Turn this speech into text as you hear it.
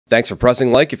Thanks for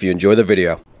pressing like if you enjoy the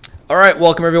video. Alright,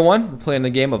 welcome everyone. We're playing a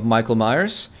game of Michael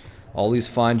Myers. All these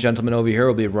fine gentlemen over here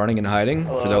will be running and hiding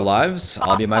for their lives.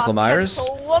 I'll be Michael Myers.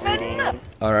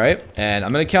 Alright, and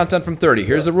I'm going to count down from 30.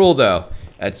 Here's the rule though.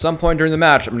 At some point during the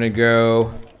match, I'm going to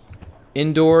go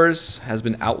indoors has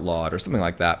been outlawed or something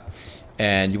like that.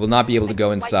 And you will not be able to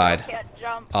go inside.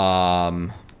 That'll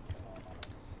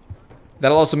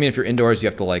also mean if you're indoors, you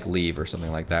have to like leave or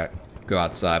something like that. Go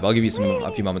outside. But I'll give you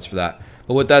a few moments for that.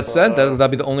 But with that said, that'll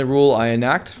be the only rule I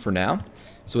enact for now.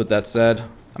 So with that said,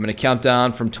 I'm going to count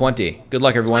down from 20. Good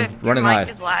luck, everyone. Run and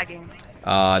hide.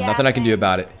 Nothing I can do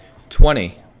about it.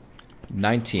 20,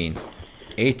 19,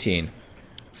 18,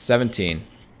 17,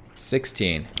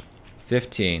 16,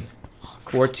 15,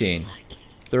 14,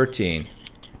 13,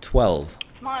 12,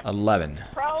 11,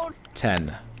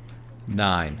 10,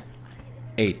 9,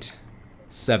 8,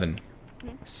 7,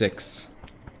 6,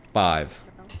 5,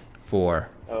 4,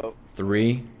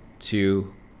 3,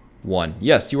 2, 1.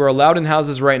 Yes, you are allowed in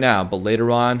houses right now, but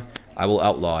later on, I will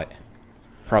outlaw it.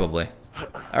 Probably.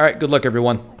 Alright, good luck,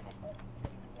 everyone.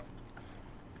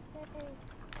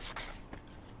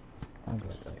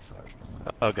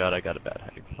 Oh god, I got a bad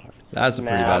hiding spot. That's a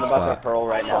pretty bad spot. I'm about to hurl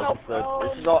right now.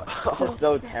 This is all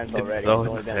so tense already. It's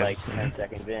only been like 10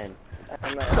 seconds in.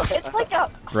 It's like a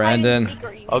Brandon.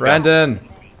 Brandon.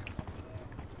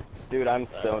 Dude, I'm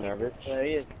so nervous.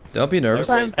 Don't be nervous.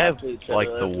 I have like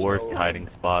the worst hiding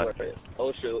spot.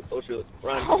 Oh shoot,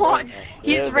 run. Oh,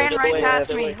 he just ran right past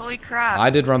me. Holy crap. I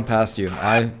did run past you.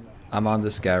 I'm on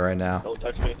this guy right now. Don't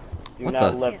touch me. What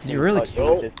the? Did you really? This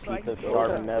piece of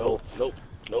sharp metal.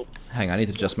 Nope. Hang on, I need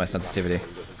to adjust my sensitivity.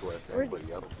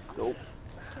 Nope.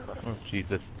 Oh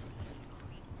Jesus.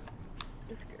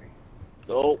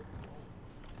 Nope.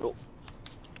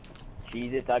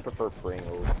 Jesus, I prefer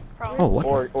Pringles. Oh, what?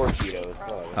 Or Cheetos.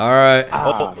 Alright.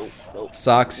 Nope.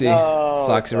 Soxy. No,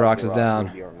 Soxy rocks is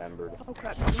down. You remembered. Oh,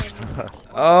 crap.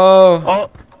 Oh!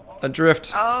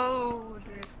 Adrift. Oh,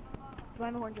 dude.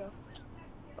 Find the horn, Joe.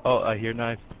 Oh, I hear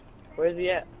knife. Where's he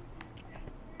at?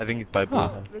 I think he's by blue.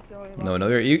 Huh. No.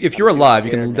 If you're alive,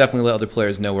 you can definitely let other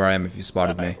players know where I am if you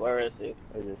spotted me. Where is he?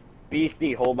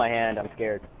 Beastie, hold my hand. I'm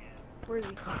scared. Where is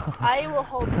he? I will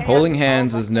hold hands. Holding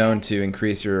hands is known to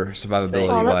increase your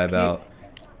survivability by about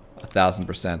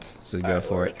 1,000%. So go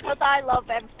for it. Because I love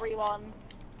everyone.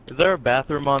 Is there a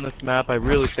bathroom on this map? I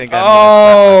really think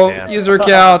I'm user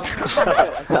count.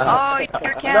 Oh,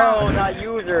 user count. No, not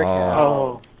user count.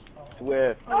 Oh.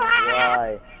 Swift.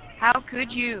 Why? How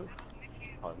could you?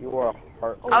 You are a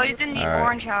heart. Oh, he's in the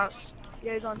orange house.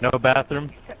 Yeah, he's on. No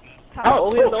bathroom? Oh,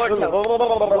 only in the orange house.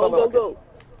 Go.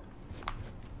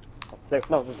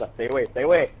 No, stay away. Stay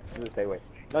away.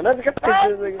 No, not because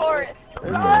Forrest.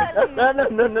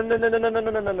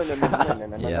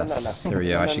 Yes, there we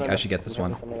go. I should get this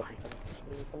one.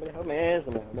 Somebody help me.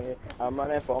 I'm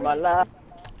running for my life.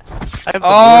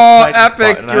 Oh,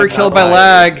 epic! You were killed by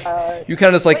lag. You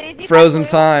kind of just like froze in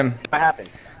time. What happened?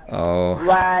 Oh.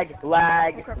 Lag.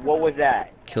 What was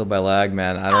that? Killed by lag,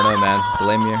 man. I don't know, man.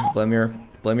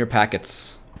 Blame your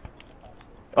packets.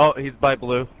 Oh, he's by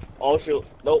blue. Oh shoot!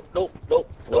 Nope.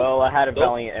 Well, I had a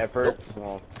valiant effort.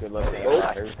 Well, good luck to you.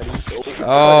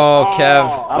 Oh, Kev.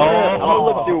 I'm gonna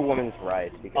look through women's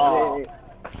rights because.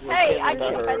 Hey, I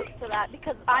can offense to that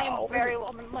because I am very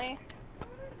womanly.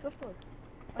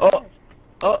 Oh,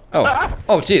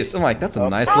 jeez. I'm like, that's a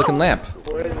nice looking lamp.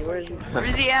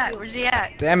 Where's he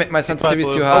at? Damn it, my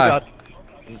sensitivity's too high.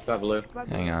 He's by blue.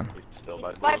 Hang on.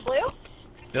 By blue?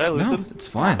 Did I lose No, him? it's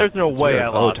fine. There's no way I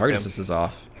lost target him. assist is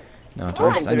off. No,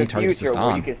 I need target assist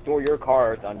on. You can store your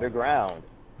cars underground.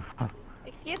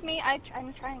 Excuse me, I'm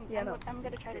trying. I'm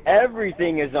gonna try to.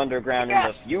 Everything is underground in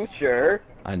the future.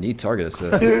 I need target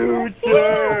assist.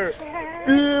 Future.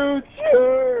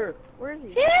 Where is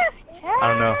he? I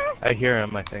don't know. I hear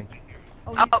him, I think.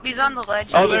 Oh, he's on the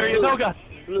ledge. Oh, there he is. Oh, God.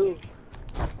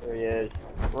 There he is.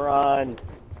 Run.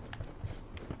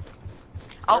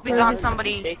 Oh, he's on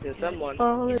somebody. He's on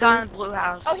the blue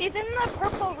house. Oh, he's in the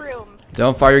purple room.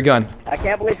 Don't fire your gun. I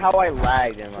can't believe how I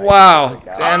lagged in my Wow,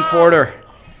 Dan Porter.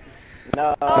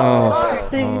 No. Oh.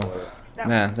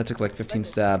 Man, that took like 15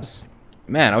 stabs.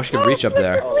 Man, I wish I could reach up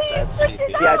there.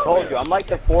 See, I told you, I'm like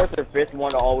the 4th or 5th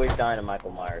one to always die in a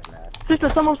Michael Myers match. Sister,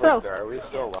 someone fell. Are we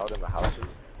still allowed in the houses?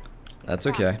 That's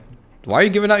okay. Why are you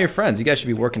giving out your friends? You guys should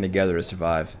be working together to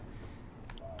survive.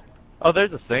 Oh,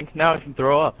 there's a sink. Now I can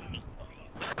throw up.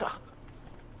 Did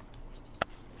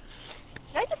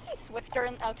I just see Swiftor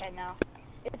in? Okay, no.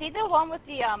 Is he the one with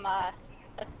the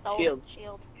shield?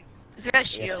 He's got a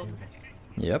shield.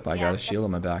 Yep, I got a shield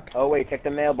on my back. Oh wait, check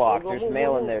the mailbox. There's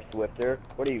mail in there, Swiftor.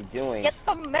 What are you doing? Get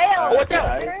the mail!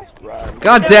 Swiftor.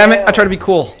 God damn it! I try to be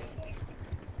cool.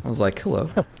 I was like, hello.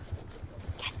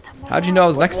 How'd you know I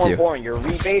was next to you? Your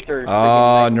rebates or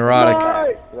Oh,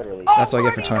 neurotic. Literally. That's what I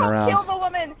get for turning around. Don't kill the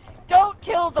woman! Don't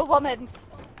kill the woman!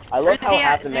 I love how Yeah,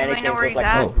 half the does anybody know mannequins where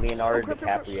look like he's at? Leonardo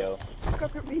DiCaprio.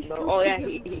 Oh yeah,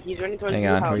 he's running towards Hang the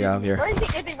on, house. who we got Where here? is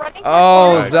he? Is he running?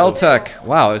 Oh, towards- Zeltec.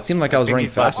 Wow, it seemed like I was think running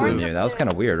he's fast faster than food. you. That was kind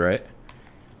of weird, right?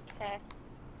 Okay.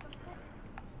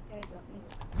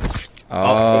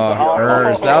 Oh,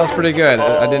 Urs. That was pretty good.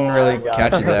 I didn't really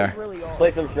catch you there.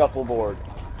 Play some shuffleboard.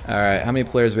 Alright, how many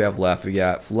players we have left? We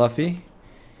got Fluffy,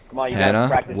 Come on, you gotta Hannah,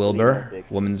 practice Wilbur, music.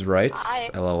 Women's Rights,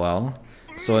 LOL,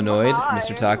 So Annoyed,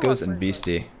 Mr. Tacos, and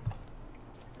Beastie.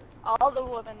 All the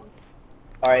women.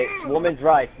 Alright, woman's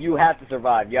rights. You have to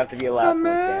survive. You have to be allowed to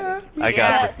standing. I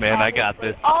got this, man. I got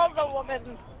this. All the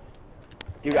women.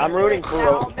 Dude, I'm rooting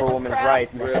for women's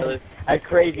rights, man. As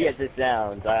crazy as it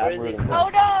sounds, I'm rooting for Oh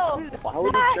no! How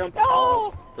would he jump No!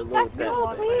 off the little Max, no,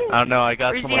 fence? please. I don't know. I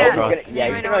got Where's someone he at? across.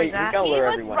 Yeah, he's gonna He lure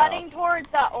was everyone running out.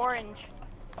 towards the orange.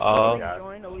 Oh.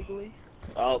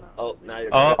 Oh, now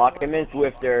you're Oh. Lock him in,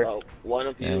 Swiftor. Oh, one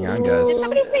of you. Hang on, Did guys.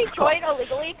 somebody say join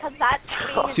illegally? Because that's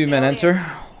being 2 men alien. enter,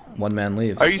 1 man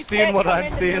leaves. Are you seeing what Come I'm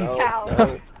into seeing? this No, house.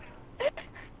 no.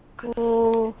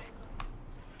 Cool.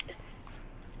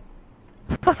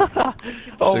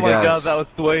 Oh my guys- god, that was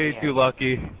way too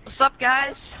lucky. What's up,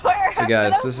 guys? So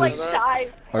guys, this is-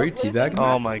 Are you teabagging?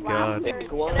 Oh my god.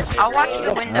 Pick one. I'll watch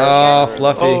the window. Oh,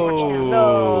 Fluffy. Oh.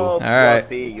 No, Alright.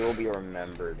 Fluffy, you'll be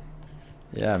remembered.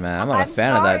 Yeah, man, I'm not a I'm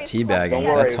fan of that sorry, teabagging. Don't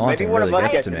That worry, maybe taunting one really of us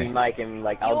gets gets to to be me. Mike and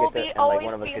like You I'll will get to be- and like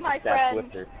one always of us be gets my to stab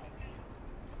friend. Swiftor.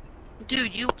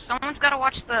 Dude, someone's gotta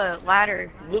watch the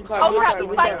ladder. Blue car, Oh blue crap, car, he's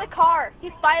blue by car. the car.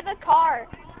 He's by the car.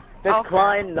 Just Okay.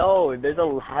 climb, no, there's a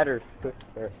ladder,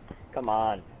 Swiftor. Come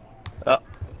on. Oh.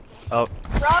 Run.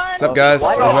 What's up, guys?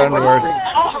 Why- How's my underwears?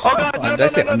 Oh god, no, Did I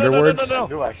say underwords?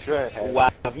 Do I should have. Wow,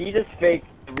 he just faked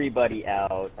everybody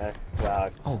out. Wow.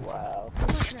 Oh. Wow.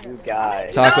 You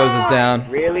guys. Tacos is down.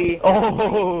 Really?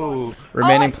 Oh.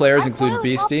 Remaining Oh, players I include love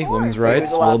Beastie, Upward. Women's Who was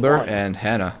Rights, the last Wilbur, one? and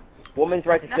Hannah. Woman's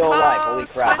right to still alive. Holy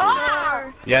crap.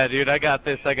 Ah. Yeah, dude, I got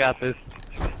this. I got this.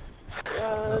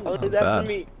 Run. That was That's bad. for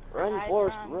me. Run, Nice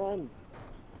Forrest, run. run.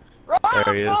 Run.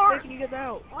 There he is. Forrest.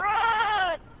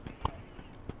 Run.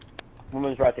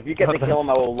 Woman's rights. If you get to kill him,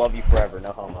 I will love you forever.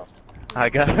 No homo. I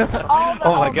got. All the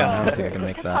Oh my I god. don't think I can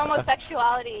make that.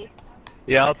 homosexuality.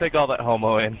 Yeah, I'll take all that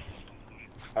homo in.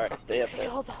 Alright, stay up there.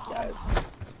 Kill the homo. Guys.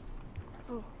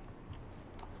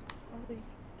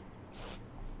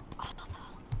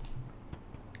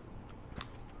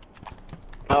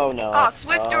 Oh no. Oh,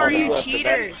 Swiftor, you left the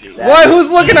cheaters. back seat. What?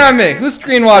 Who's looking at me? Who's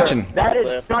screen watching? That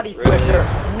is Sonny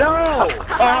Swiftor. No!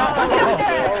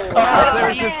 Oh,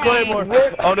 there's his claymore.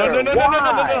 Oh no no no no no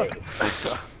no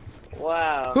no!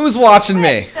 Wow. Who's watching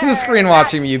me? Who's screen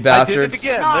watching me, you I did it bastards?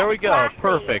 again. There we go.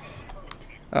 Perfect.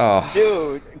 Oh,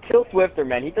 Dude, kill Swiftor,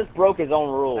 man. He just broke his own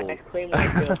rules.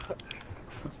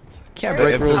 can't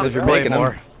break rules if you're making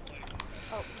them.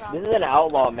 This is an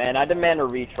outlaw, man. I demand a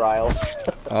retrial.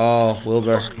 Oh,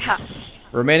 Wilbur.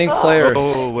 Remaining players: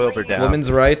 Oh, Wilbur down.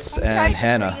 Women's Rights I'm trying and to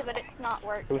Hannah. breathe, but it's not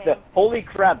working. Who said, holy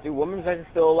crap, dude, woman's rights is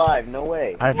still alive. No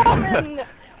way. Woman.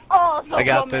 Oh, the I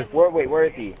got woman. this. Where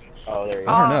is he? Oh, there he is.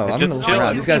 I don't know. I'm Just gonna look chill.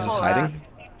 around. These guys is hiding.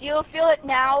 Do you feel it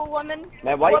now, woman?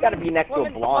 Man, why you gotta be Woman, next to a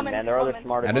woman, blonde, woman, man? There are other woman.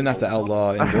 smarter I didn't have to people.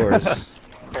 outlaw indoors.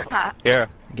 Here.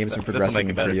 Game's been This'll make progressing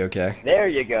it better. pretty okay. There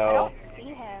you I go. don't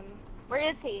see him. Where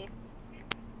is he?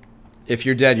 If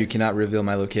you're dead, you cannot reveal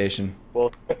my location.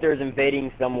 Well, Swiftor's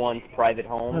invading someone's private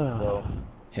home, so...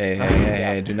 Hey, hey, hey,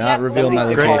 hey! Do not Yeah, reveal my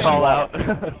Great Great call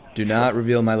location. out. Do not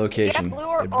reveal my location. blue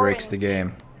or It breaks orange? the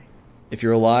game. If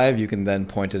you're alive, you can then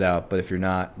point it out. But if you're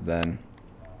not, then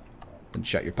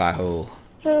shut your pie hole.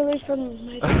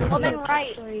 Woman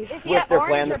right. Is he at Swiftor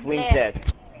playing orange the or swing red?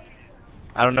 set.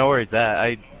 I don't know where he's at.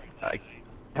 I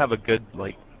have a good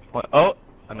like. Oh,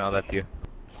 no, that's you.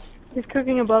 He's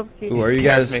cooking above you. Ooh, are you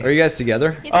guys? Are you guys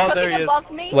together? He's Oh, cooking there he is. above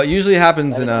me. What usually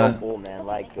happens That in is a so cool, man.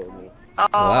 Like, kill me. Oh,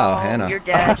 Wow, Hannah. You're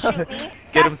dead.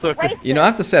 Get him, Swiftor. You know, I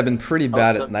have to say I've been pretty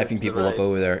bad at something knifing to people right. up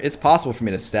over there. It's possible for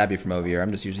me to stab you from over here.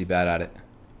 I'm just usually bad at it.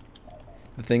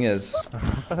 The thing is, Dude,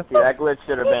 that glitch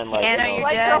should have been like, Hannah, you know, you're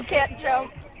White dead. girl can't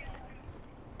jump.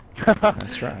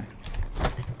 let's try.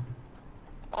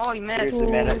 Oh, you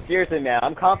missed. seriously, man,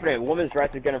 I'm confident women's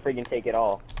rights is gonna freaking take it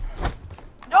all.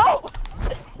 No!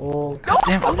 Oh, No!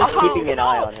 damn it. I'm just keeping an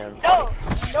eye on him. No!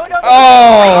 No, no, no.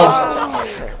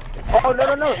 Oh! Oh,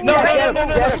 no, no, no. No, Get him, no,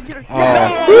 no, get him.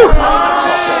 Oh! Whew.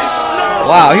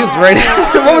 Wow, he was right.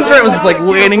 Woman's right was just like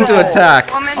waiting to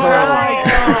attack. Woman's Oh right.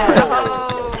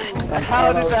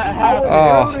 How did that I happen? was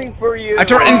Oh. rooting for you. I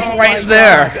turned. He's right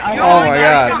there. Oh my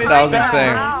god, that was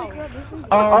insane. Wow.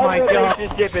 Oh my god.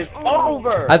 Relationship is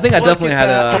over. I think I definitely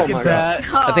had Look a. at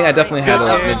that. I think I definitely had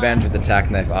an advantage with the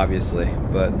tack knife, obviously,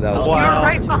 but that was You're Wow.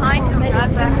 right behind him, not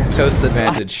that. toast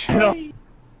advantage. All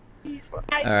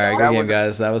right, good game,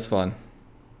 guys. That was fun.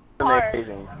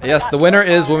 Amazing. Yes, the winner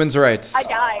is women's rights. I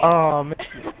died. Oh man.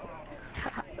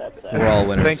 We're all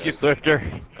winners. Thank you,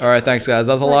 Swiftor. All right, thanks, guys.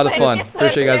 That was a lot of fun.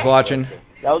 Appreciate you guys watching.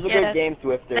 That was a Yeah. good game,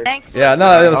 Swiftor. Thanks. Yeah,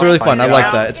 no, it was really fun. I God.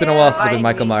 like that. It's been a while since I've been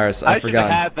Michael Myers. I I've should have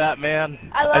forgotten. had that, man.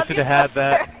 I love I should have had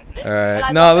that. All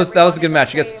right. No, that was a good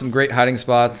match. You guys had some great hiding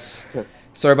spots.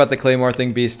 Sorry about the Claymore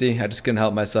thing, Beastie. I just couldn't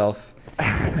help myself.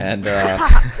 And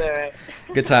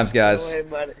good times, guys.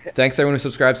 Thanks everyone who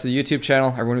subscribes to the YouTube channel,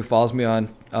 everyone who follows me on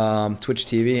Twitch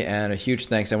TV, and a huge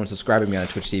thanks to everyone subscribing to me on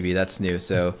Twitch TV. That's new,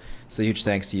 so a huge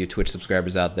thanks to you Twitch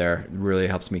subscribers out there. It really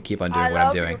helps me keep on doing what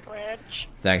I'm doing.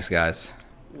 Thanks, guys.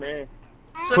 Man.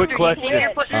 Quick Swiftor, do you think question.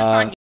 you're putting this on